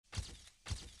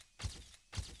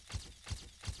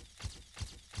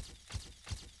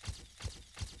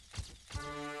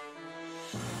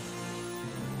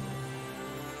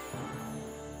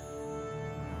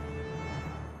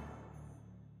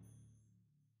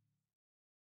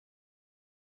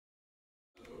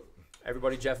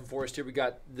Everybody, Jeff and Forrest here. We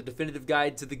got the definitive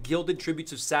guide to the Gilded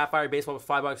Tributes of Sapphire Baseball with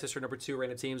 $5 history, number 2,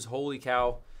 random teams. Holy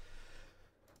cow.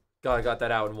 God, I got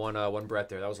that out in one breath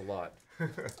there. That was a lot.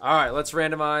 All right, let's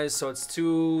randomize. So it's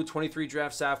 23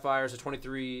 draft Sapphires. It's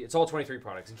all 23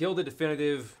 products. Gilded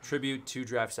Definitive Tribute to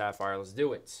Draft Sapphire. Let's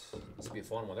do it. This will be a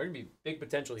fun one. There's going to be big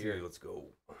potential here. Dude, let's go.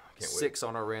 Can't wait. 6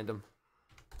 on our random.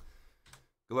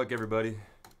 Good luck, everybody.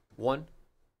 1,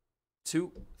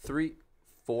 2, 3,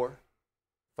 4,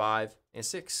 5, and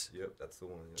 6. Yep, that's the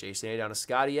one. Yep. Jason A down to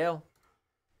Scotty L.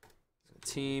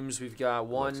 Teams, we've got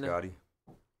 1, Scotty.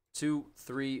 2,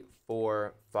 3,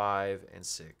 4, 5, and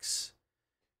 6.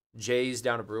 Jays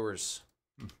down to Brewers.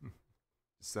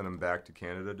 Send him back to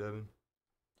Canada, Devin.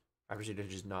 I appreciate it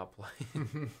just not play.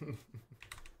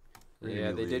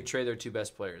 Yeah, they did trade their 2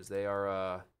 best players. They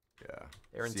are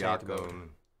they're in tank mode.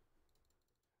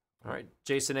 All right,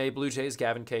 Jason A, Blue Jays,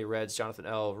 Gavin K, Reds, Jonathan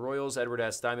L, Royals, Edward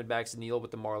S, Diamondbacks, Neil with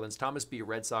the Marlins, Thomas B,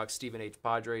 Red Sox, Stephen H,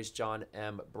 Padres, John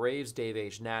M, Braves, Dave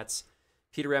H, Nats,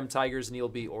 Peter M, Tigers, Neil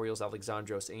B, Orioles,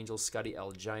 Alexandros, Angels, Scotty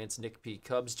L, Giants, Nick P,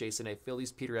 Cubs, Jason A,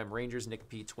 Phillies, Peter M, Rangers, Nick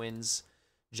P, Twins,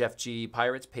 Jeff G,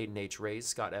 Pirates, Peyton H, Rays,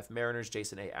 Scott F, Mariners,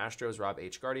 Jason A, Astros, Rob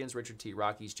H, Guardians, Richard T,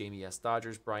 Rockies, Jamie S,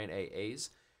 Dodgers, Brian A,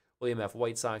 A's, William F,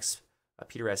 White Sox,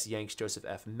 Peter S, Yanks, Joseph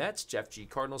F, Mets, Jeff G,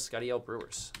 Cardinals, Scotty L,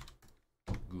 Brewers.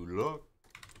 Good luck.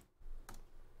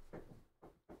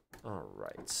 All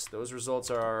right. Those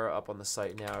results are up on the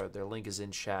site now. Their link is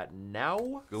in chat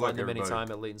now. Good luck, Find them everybody.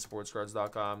 anytime at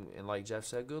LaytonSportsCards.com. And like Jeff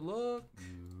said, good luck.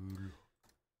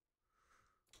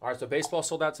 All right, so baseball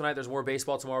sold out tonight. There's more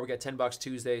baseball tomorrow. We got $10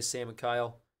 Tuesday, Sam and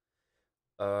Kyle.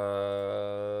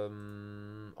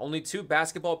 Only 2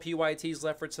 basketball PYTs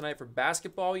left for tonight for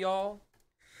basketball, y'all.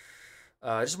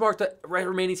 I just marked the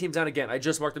remaining teams down again. I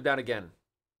just marked them down again.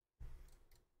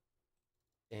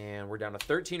 And we're down to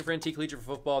 13 for Antique Legion for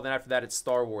football. Then after that, it's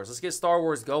Star Wars. Let's get Star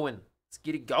Wars going. Let's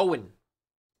get it going.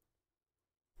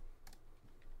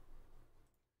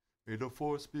 May the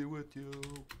force be with you.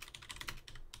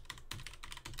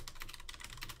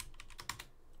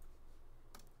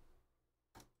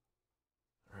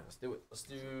 All right, let's do it. Let's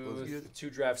do the 2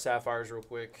 draft Sapphires real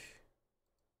quick.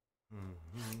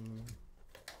 Mm-hmm.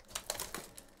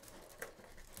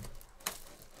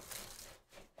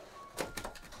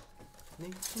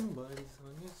 Somebody's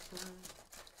on your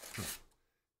side.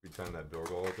 Every time that door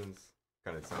opens,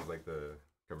 kind of sounds like the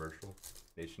commercial,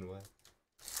 Nationwide.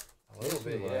 A little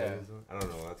bit, yeah. I don't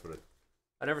know. That's what it.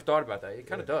 I never thought about that. It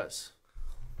kind of does.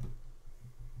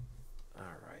 All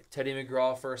right. Teddy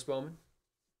McGraw, first Bowman.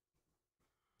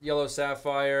 Yellow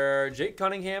Sapphire, Jake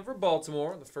Cunningham for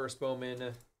Baltimore, the first Bowman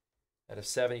out of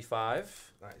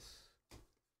 75. Nice.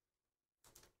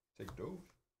 Take those.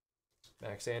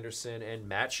 Max Anderson and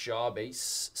Matt Shaw,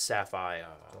 base Sapphire.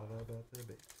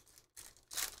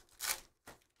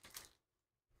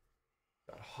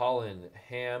 Got Holland,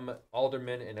 Ham,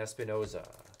 Alderman, and Espinoza.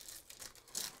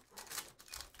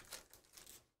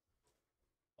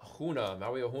 Ahuna,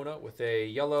 Maui Ahuna with a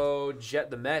yellow Jet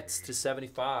the Mets to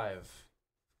 75.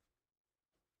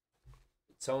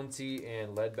 Tonti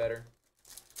and Ledbetter.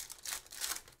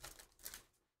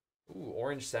 Ooh,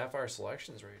 orange Sapphire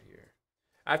selections right here.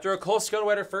 After a Cole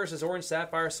Scudwetter first is orange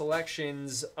Sapphire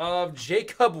selections of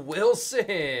Jacob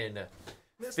Wilson.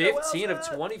 15 of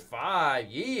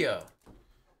 25. Yeah.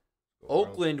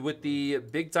 Oakland with the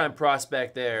big-time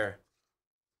prospect there.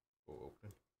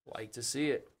 Like to see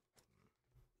it.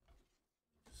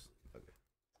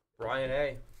 Brian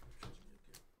A.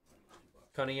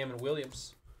 Cunningham and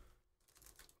Williams.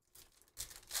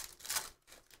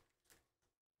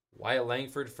 Wyatt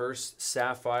Langford, first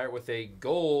Sapphire with a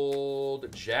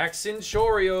gold. Jackson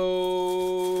Chorio.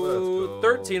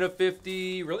 13 of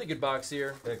 50. Really good box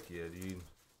here. Heck yeah, dude.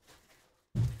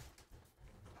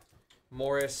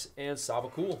 Morris and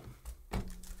Sabakul.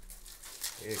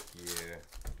 Heck yeah.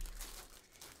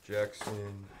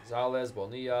 Jackson. Zales,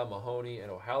 Bonilla, Mahoney, and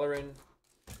O'Halloran.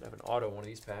 Should have an auto in one of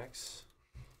these packs.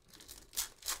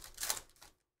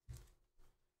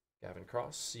 Gavin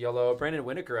Cross. Yellow. Brandon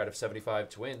Winokur out of 75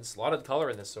 Twins. A lot of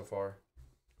color in this so far.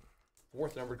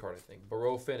 4th numbered card, I think.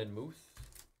 Barofin and Muth.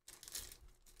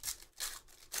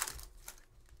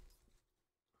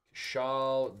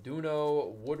 Shaw,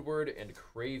 Duno, Woodward, and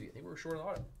Cravey. I think we were short on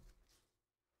auto.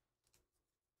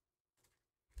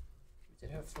 We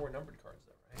did have 4 numbered cards,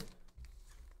 though, right?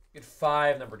 We had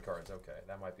 5 numbered cards. Okay,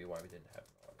 that might be why we didn't have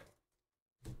an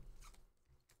auto.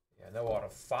 Yeah, no auto.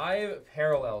 5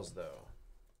 parallels, though.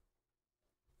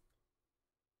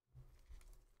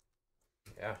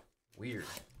 Yeah, weird.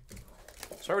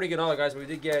 Sorry we didn't get all that, guys, but we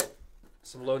did get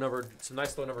some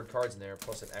nice low numbered cards in there,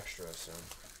 plus an extra, so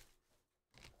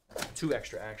 2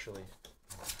 extra actually.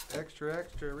 Extra,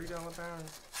 read on the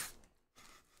bounce.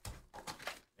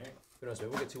 Who knows? Maybe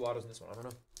we'll get 2 autos in this one. I don't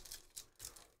know.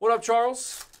 What up,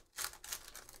 Charles?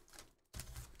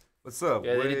 What's up?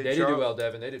 Yeah, they did do well,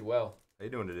 Devin. They did well. How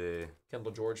you doing today?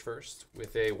 Kendall George first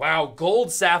with a, wow,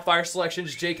 gold Sapphire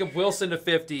selections. Jacob Wilson to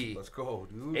 50. Let's go,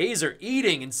 dude. A's are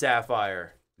eating in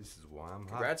Sapphire. This is why I'm hot.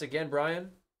 Congrats again,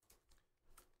 Brian.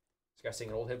 This guy's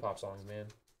singing old hip-hop songs, man.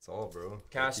 It's all, bro.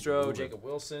 Castro, Jacob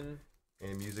Wilson.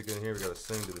 Any music in here, we gotta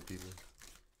sing to the people.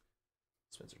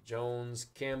 Spencer Jones,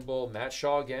 Campbell, Matt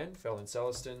Shaw again, Felton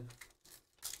Celestin.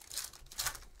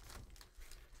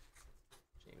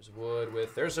 James Wood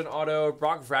with, there's an auto,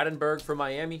 Brock Vradenberg for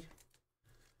Miami.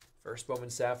 First Bowman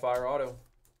Sapphire auto.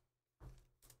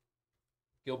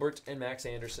 Gilbert and Max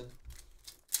Anderson.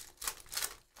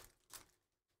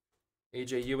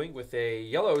 AJ Ewing with a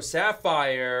yellow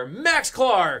Sapphire. Max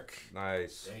Clark.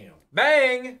 Nice. Damn.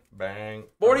 Bang. Bang.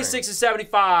 46 to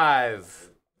 75.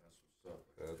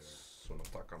 That's what I'm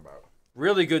talking about.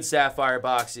 Really good Sapphire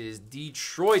boxes.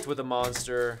 Detroit with a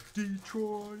monster.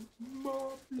 Detroit.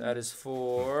 That is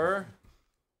for,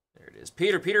 there it is,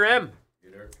 Peter M.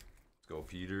 Peter. Let's go,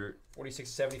 Peter. 46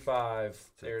 to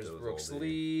 75. There's Brooks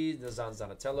Lee, Nazan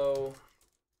Zanatello.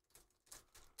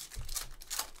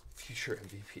 Future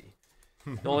MVP.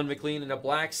 Nolan McLean in a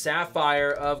black Sapphire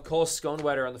of Cole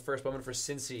Schoenwetter on the first Bowman for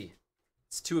Cincy.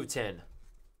 It's 2 of 10.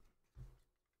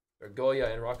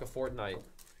 Goya and Rocca Fortnite.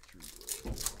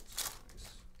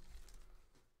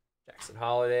 Jackson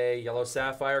Holiday, yellow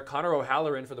Sapphire. Connor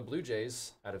O'Halloran for the Blue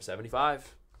Jays out of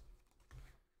 75.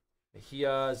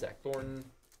 Mejia, Zach Thornton.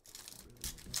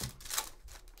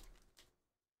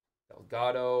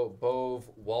 Delgado, Bove,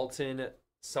 Walton,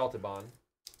 Saltaban.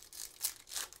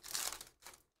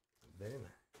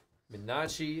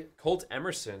 Minachi, Colt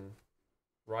Emerson,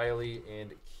 Riley,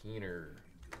 and Keener.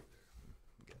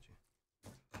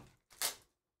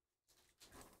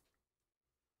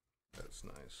 That's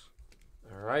nice.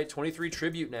 All right, 23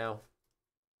 Tribute now.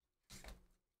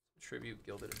 Tribute,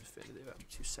 Gilded, and Definitive.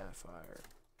 2 Sapphire.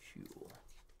 Cool.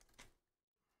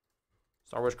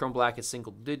 Star Wars Chrome Black is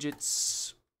single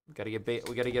digits. We gotta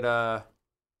get a.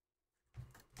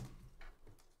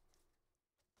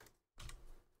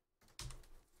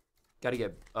 Got to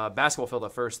get basketball filled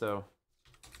up first, though.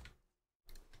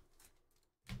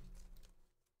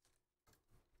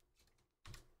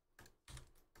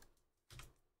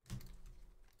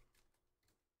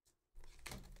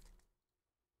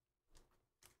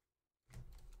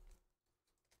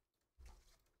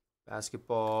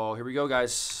 Basketball. Here we go,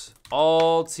 guys.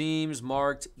 All teams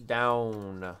marked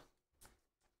down.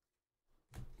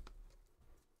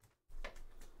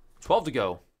 12 to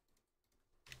go.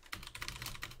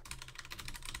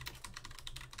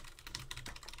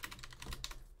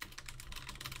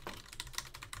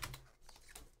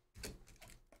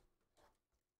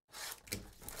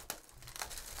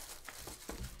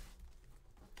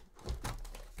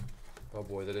 Oh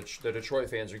boy, the Detroit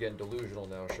fans are getting delusional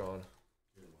now, Sean.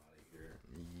 Get him out of here.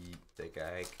 Yeet, take a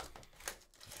hike.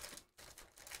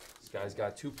 This guy's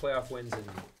got 2 playoff wins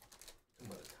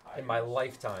in my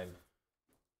lifetime.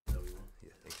 Yeah,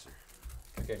 thanks, sir.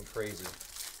 They're getting crazy.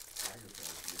 Tiger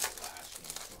fans get the last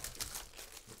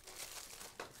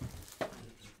one.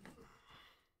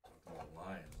 Talking about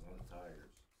Lions, not the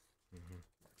Tigers.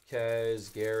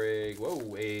 Kez, Gehrig.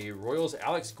 Whoa, a Royals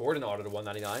Alex Gordon auto to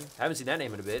 199. Haven't seen that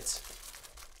name in a bit.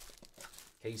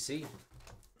 KC.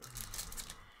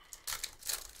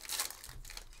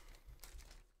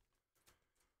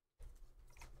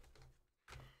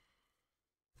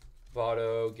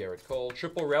 Votto, Garrett Cole.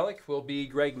 Triple relic will be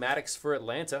Greg Maddux for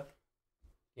Atlanta.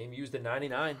 Game used at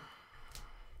 99.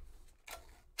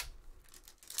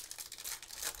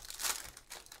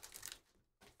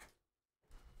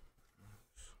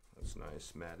 That's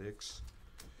nice. Maddox.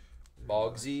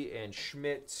 Boggsy and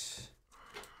Schmidt.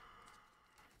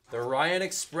 The Ryan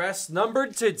Express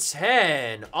numbered to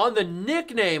 10 on the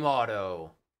nickname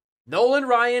auto. Nolan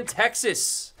Ryan,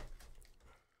 Texas.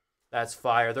 That's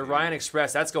fire. The Ryan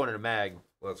Express, that's going in a mag.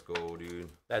 Let's go, dude.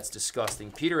 That's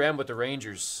disgusting. Peter M with the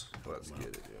Rangers. Let's get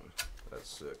it, dude. That's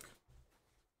sick.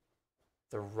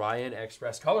 The Ryan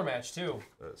Express color match, too.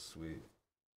 That's sweet.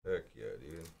 Heck yeah,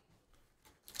 dude.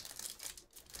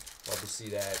 Love to see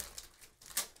that.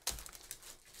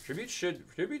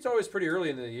 Tribute's always pretty early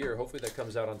in the year. Hopefully that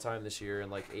comes out on time this year in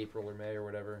like April or May or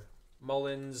whatever.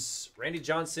 Mullins, Randy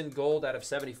Johnson, gold out of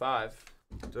 75.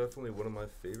 Definitely one of my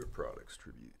favorite products,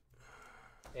 Tribute.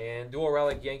 And dual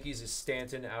relic Yankees is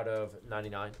Stanton out of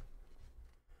 99.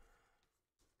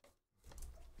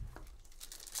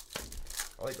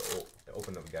 I like to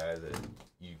open up guys that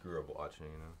you grew up watching,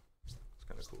 you know. It's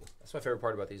kind of cool. That's my favorite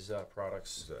part about these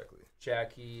products. Exactly.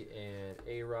 Jackie and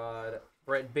A-Rod.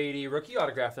 Brett Beatty, rookie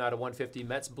autograph now to 150.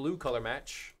 Mets blue color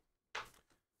match.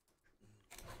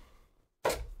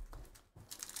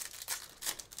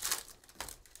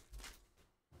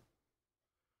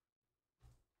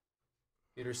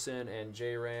 Peterson and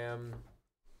J-Ram.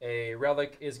 A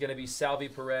relic is going to be Salvi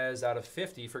Perez out of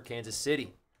 50 for Kansas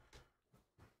City.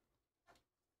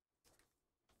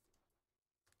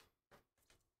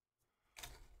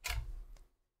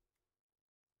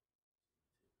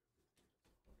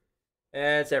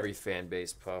 It's every fan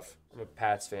base, Puff. I'm a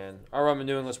Pats fan. Or I'm a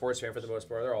New England sports fan for the most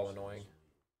part. They're all annoying.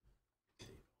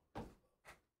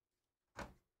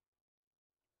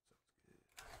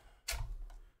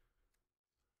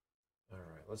 All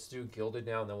right, let's do Gilded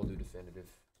now, and then we'll do Definitive.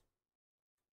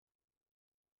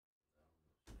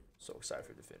 So excited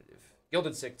for Definitive.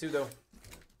 Gilded sick, too, though.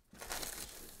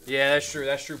 Yeah, that's true.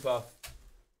 That's true, Puff.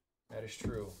 That is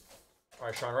true. All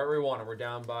right, Sean, right where we want him. We're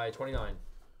down by 29 in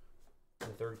the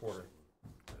third quarter.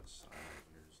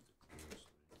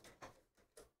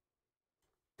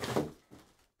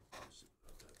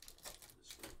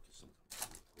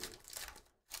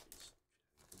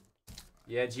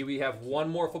 Yeah, G, we have one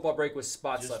more football break with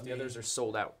spots left. The others are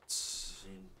sold out. It's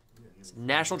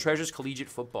National Treasures Collegiate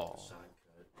Football.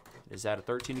 Is that a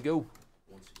 13 to go?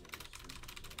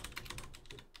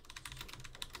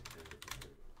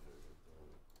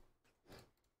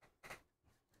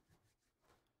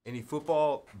 Any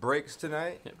football breaks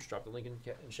tonight? Yep, just drop the link in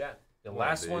chat. The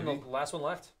last one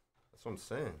left. That's what I'm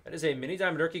saying. That is a mini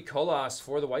diamond rookie Colas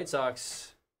for the White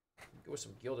Sox. Go with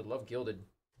some Gilded. Love Gilded.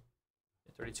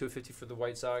 32/50 for the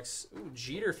White Sox. Ooh,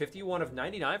 Jeter, 51 of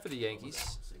 99 for the Yankees.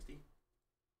 60?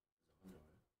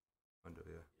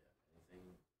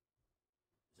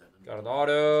 Got an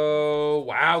auto.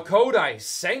 Wow, Kodai.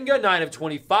 Senga, 9 of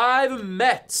 25.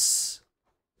 Mets.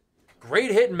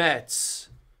 Great hit, Mets.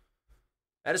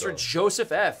 That is for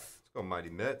Joseph F. Let's go, Mighty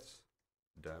Mets.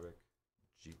 Derek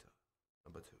Jeter,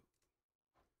 number 2.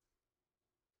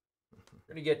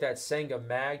 We're going to get that Senga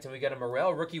magged, and we got a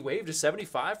Morel rookie wave to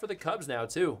 75 for the Cubs now,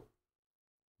 too.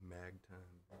 Mag time.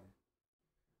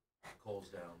 Cole's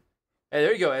down. Hey,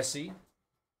 there you go, SC. I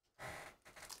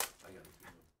got you.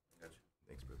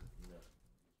 Thanks, brother. No.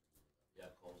 Yeah,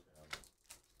 Cole's down.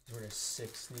 He's wearing his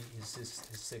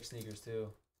six sneakers,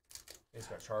 too. He's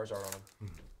got Charizard on him.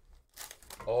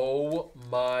 Oh,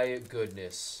 my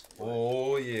goodness.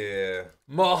 Oh, yeah.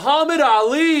 Muhammad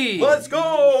Ali. Let's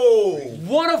go.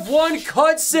 1 of 1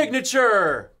 cut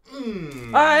signature.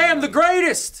 I am the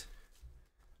greatest.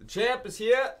 The champ is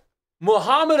here.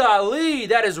 Muhammad Ali.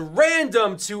 That is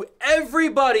random to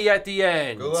everybody at the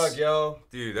end. Good luck, yo.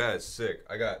 Dude, that is sick.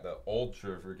 I got the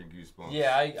ultra freaking goosebumps.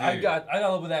 Yeah, I got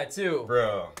love with that, too.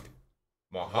 Bro.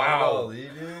 Muhammad Ali,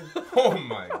 dude. Oh,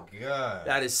 my God.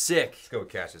 That is sick. Let's go,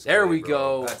 Cassius There Clay, we bro.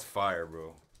 go. That's fire,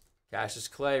 bro. Cassius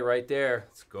Clay right there.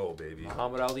 Let's go, baby.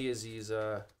 Muhammad Ali he's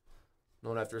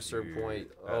known after a certain point.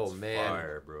 Oh, man.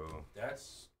 Fire, bro.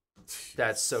 That's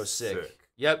so sick.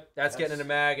 Yep, that's getting in a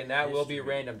mag, and that will be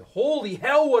random. Holy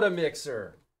hell, what a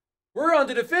mixer. We're on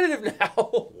to Definitive now.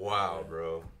 Wow,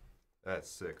 bro.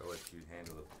 That's sick. I'll let you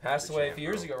handle it. Passed away a few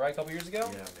years ago, right? A couple years ago?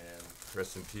 Yeah, man.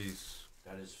 Rest in peace.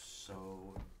 That is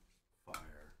so fire.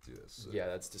 Dude, that's sick. Yeah,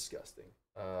 that's disgusting.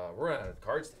 We're out of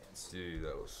card stands. Dude,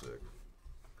 that was sick.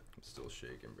 I'm still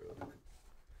shaking, bro.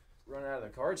 Running out of the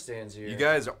card stands here. You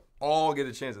guys all get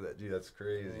a chance at that. Dude, that's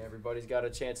crazy. Yeah, everybody's got a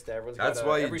chance to. That's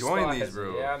why you join these,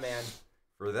 bro. Yeah, man.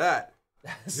 For that.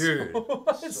 Dude.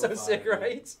 It's so sick,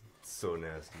 right? So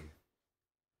nasty.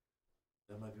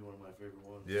 That might be one of my favorite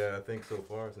ones. Yeah, I think so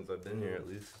far since I've been here, at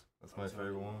least. That's my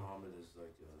favorite one. Muhammad is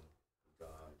like a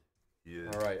god. Yeah.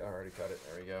 All right, I already cut it.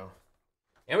 There we go.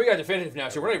 And we got Definitive now,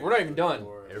 so we're not even done.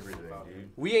 Everything,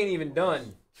 dude. We ain't even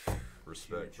done.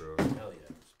 Respect, bro. Hell yeah,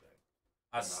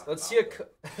 respect. Let's see a...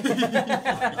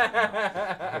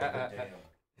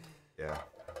 Yeah.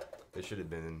 They should have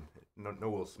been... No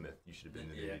Will Smith. You should have been in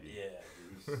the DVD. Yeah,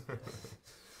 dude.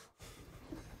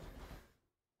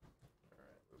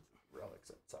 Relics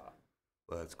up top.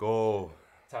 Let's go.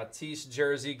 Tatis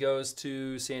jersey goes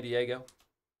to San Diego.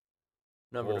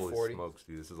 Number Holy 40. smokes,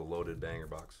 dude. This is a loaded banger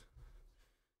box.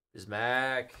 Is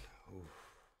Mac.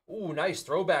 Ooh, nice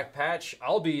throwback patch.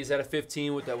 Albies at a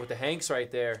 15 with the Hanks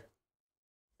right there.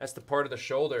 That's the part of the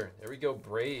shoulder. There we go,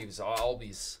 Braves.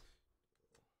 Albies.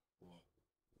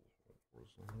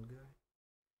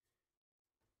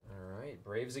 All right,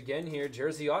 Braves again here.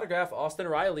 Jersey autograph, Austin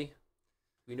Riley.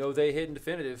 We know they hit in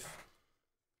Definitive.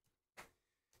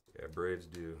 Yeah, Braves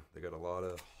do. They got a lot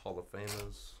of Hall of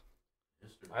Famers.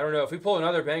 I don't know. If we pull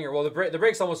another banger, well, the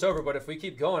break's almost over, but if we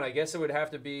keep going, I guess it would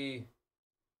have to be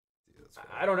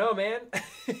I don't know, man.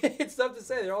 It's tough to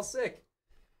say. They're all sick.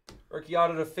 Rookie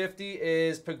auto to 50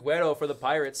 is Piguero for the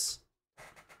Pirates.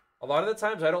 A lot of the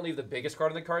times, I don't leave the biggest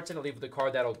card in the card tin. I leave the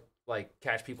card that'll like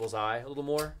catch people's eye a little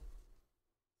more.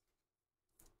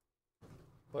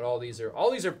 But all these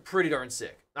are pretty darn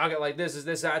sick. I got like that's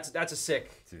a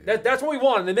sick. That's what we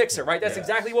want in the mixer, right? That's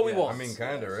exactly what we want. I mean,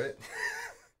 kind of, right?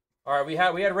 All right, we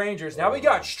had Rangers. Now we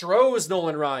got Stroh's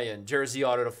Nolan Ryan jersey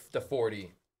auto to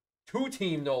 40.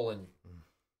 2-team Nolan.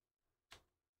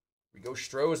 We go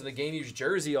Stroh's in the game use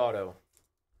jersey auto.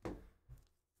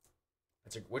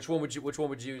 Which one would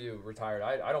you do retired?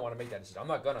 I don't want to make that decision. I'm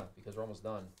not gonna because we're almost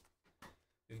done.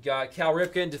 We've got Cal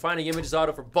Ripken defining images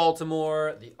auto for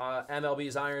Baltimore. The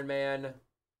MLB's Iron Man,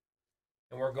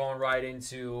 and we're going right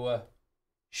into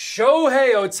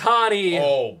Shohei Ohtani.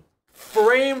 Oh,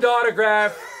 framed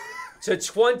autograph to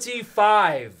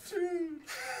 25.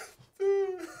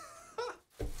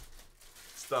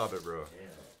 Stop it, bro.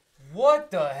 What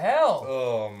the hell?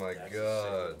 Oh my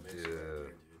god,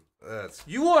 dude. That's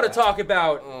You want to talk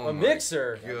about a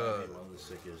mixer? God.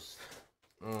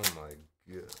 Oh my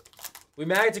god. We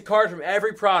magged a card from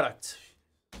every product.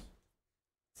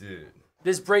 Dude.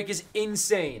 This break is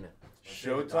insane.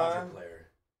 Showtime?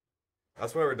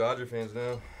 That's why we're Dodger fans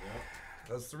now. Yep.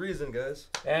 That's the reason, guys.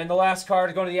 And the last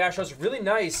card going to the Astros. Really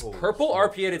nice. Purple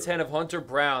RPA to 10 of Hunter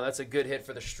Brown. That's a good hit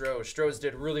for the Stros. Stros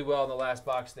did really well in the last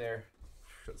box there.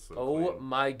 So oh clean.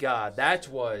 my god. That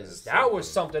was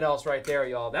something else right there,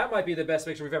 y'all. That might be the best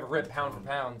mixer we've ever ripped pound for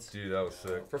pound. Dude, that was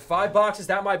sick. For 5 boxes,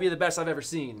 that might be the best I've ever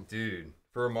seen. Dude,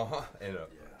 for a Maha and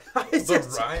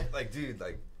Ryan, like, dude,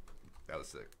 like, that was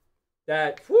sick.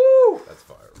 Woo! That's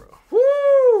fire, bro.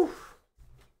 Woo!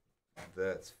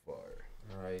 That's fire.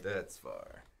 All right. That's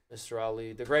fire. Mr.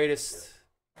 Ali, the greatest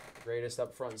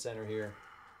up front and center here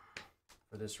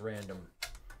for this random.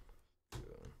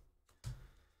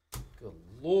 Good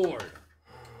Lord.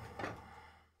 God.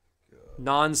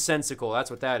 Nonsensical.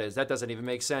 That's what that is. That doesn't even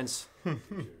make sense.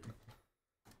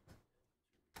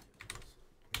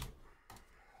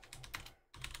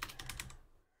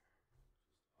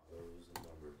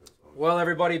 Well,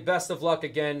 everybody, best of luck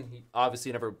again. He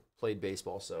obviously never played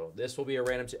baseball, so this will be a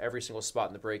random to every single spot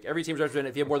in the break. Every team's represented.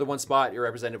 If you have more than one spot, you're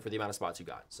represented for the amount of spots you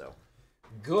got. So,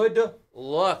 good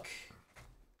luck.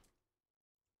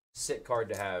 Sick card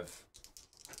to have.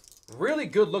 Really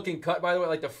good looking cut, by the way.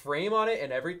 Like the frame on it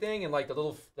and everything, and like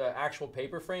the actual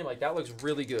paper frame. Like that looks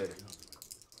really good.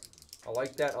 I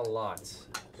like that a lot.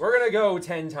 We're gonna go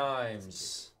 10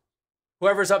 times.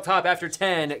 Whoever's up top after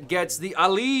 10 gets the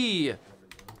Ali.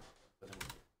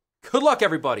 Good luck,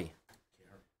 everybody.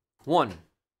 1,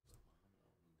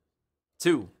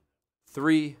 2,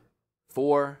 3,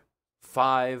 4,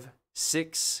 5,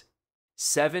 6,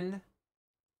 7,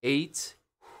 8,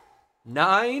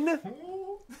 9,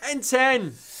 and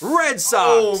 10. Red Sox.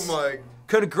 Oh my!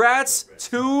 Congrats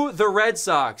to the Red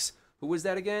Sox. Who was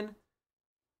that again?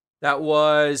 That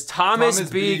was Thomas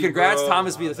B. Congrats, bro.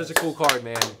 Thomas B. That's such a cool card,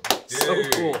 man. Dude. So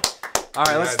cool. All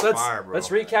right, Fire, let's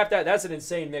recap that. That's an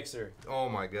insane mixer. Oh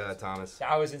my god, Thomas.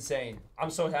 That was insane.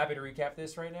 I'm so happy to recap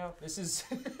this right now. This is.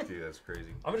 Dude, that's crazy.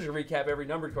 I'm gonna just recap every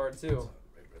numbered card too.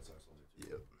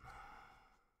 Yep.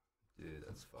 Dude,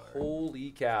 that's fire.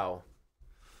 Holy cow.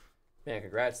 Man,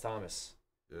 congrats, Thomas.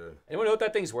 Yeah. Anyone know what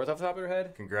that thing's worth off the top of their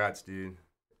head? Congrats, dude.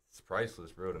 It's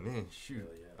priceless, bro, to me. Shoot.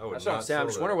 That's what I'm saying. I'm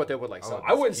just wondering what they would like sell.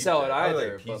 I would wouldn't sell it that.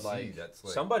 either, PC, but like that's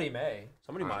like somebody may.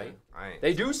 Somebody might. I ain't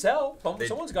They do sell.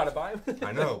 Someone's got to buy them.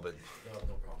 I know, but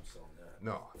No problem selling that.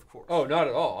 no, of course. Oh, not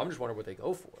at all. I'm just wondering what they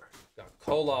go for. Got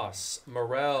Colas,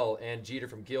 Morel, and Jeter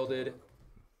from Gilded.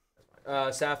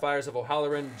 Sapphires of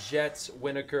O'Halloran, Jets,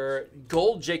 Winokur,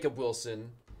 Gold Jacob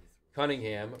Wilson,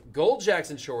 Cunningham, Gold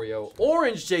Jackson Chorio,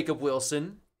 Orange Jacob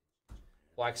Wilson,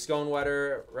 Black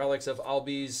Stonewetter, relics of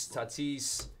Albies,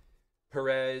 Tatis,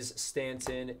 Perez,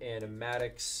 Stanton, and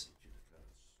Maddox.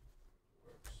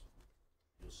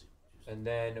 And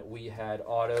then we had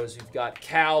autos. We've got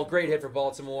Cal, great hit for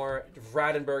Baltimore,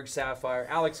 Vradenberg, Sapphire,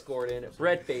 Alex Gordon,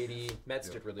 Brett Beatty. Mets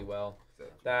did really well.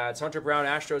 That's Hunter Brown,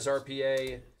 Astros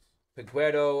RPA,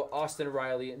 Piguero, Austin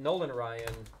Riley, Nolan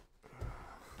Ryan.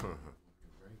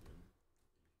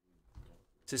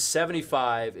 To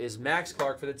 75 is Max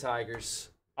Clark for the Tigers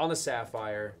on the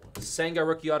Sapphire. Senga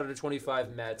rookie auto to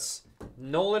 25 Mets.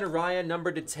 Nolan Ryan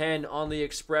numbered to 10 on the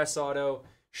Express auto.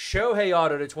 Shohei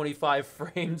auto to 25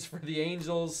 frames for the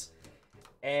Angels.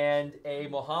 And a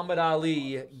Muhammad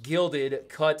Ali Gilded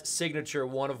cut signature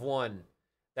 1 of 1.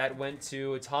 That went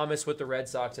to Thomas with the Red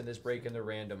Sox in this break in the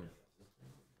random.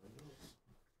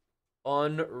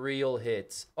 Unreal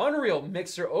hit. Unreal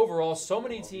mixer overall. So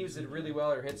many teams did really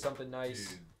well or hit something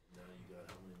nice.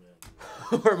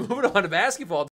 We're moving on to basketball.